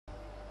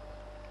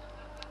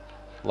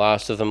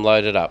Last of them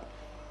loaded up.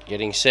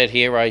 Getting set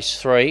here,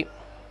 race 3.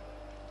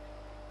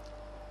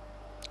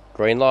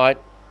 Green light.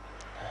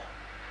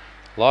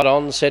 Light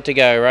on, set to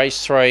go,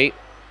 race 3.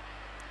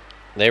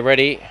 They're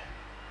ready.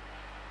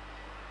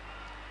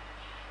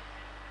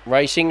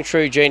 Racing,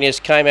 True Genius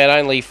came out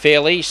only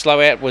fairly.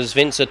 Slow out was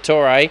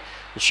Vincitore.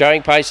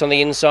 Showing pace on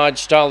the inside,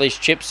 Stylish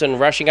Chips, and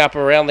rushing up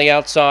around the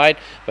outside.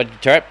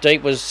 But trap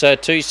deep was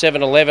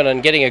 2-7-11,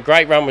 and getting a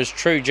great run was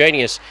True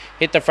Genius.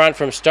 Hit the front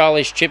from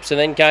Stylish Chips, and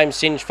then came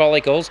Singed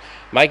Follicles.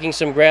 Making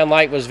some ground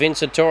late was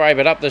Vincitore,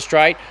 but up the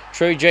straight,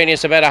 True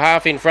Genius about a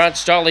half in front.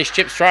 Stylish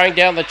Chips throwing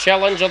down the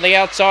challenge on the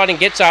outside and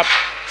gets up.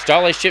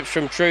 Stylish Chips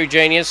from True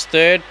Genius.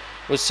 Third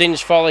was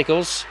Singed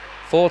Follicles.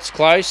 Fourth's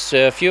close.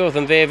 A few of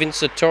them there.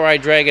 Vincitore,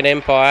 Dragon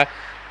Empire.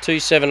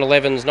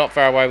 2-7-11's not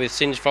far away with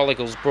Singed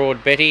Follicles,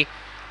 Broad Betty.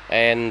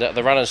 And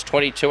the runner's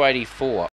 22.84.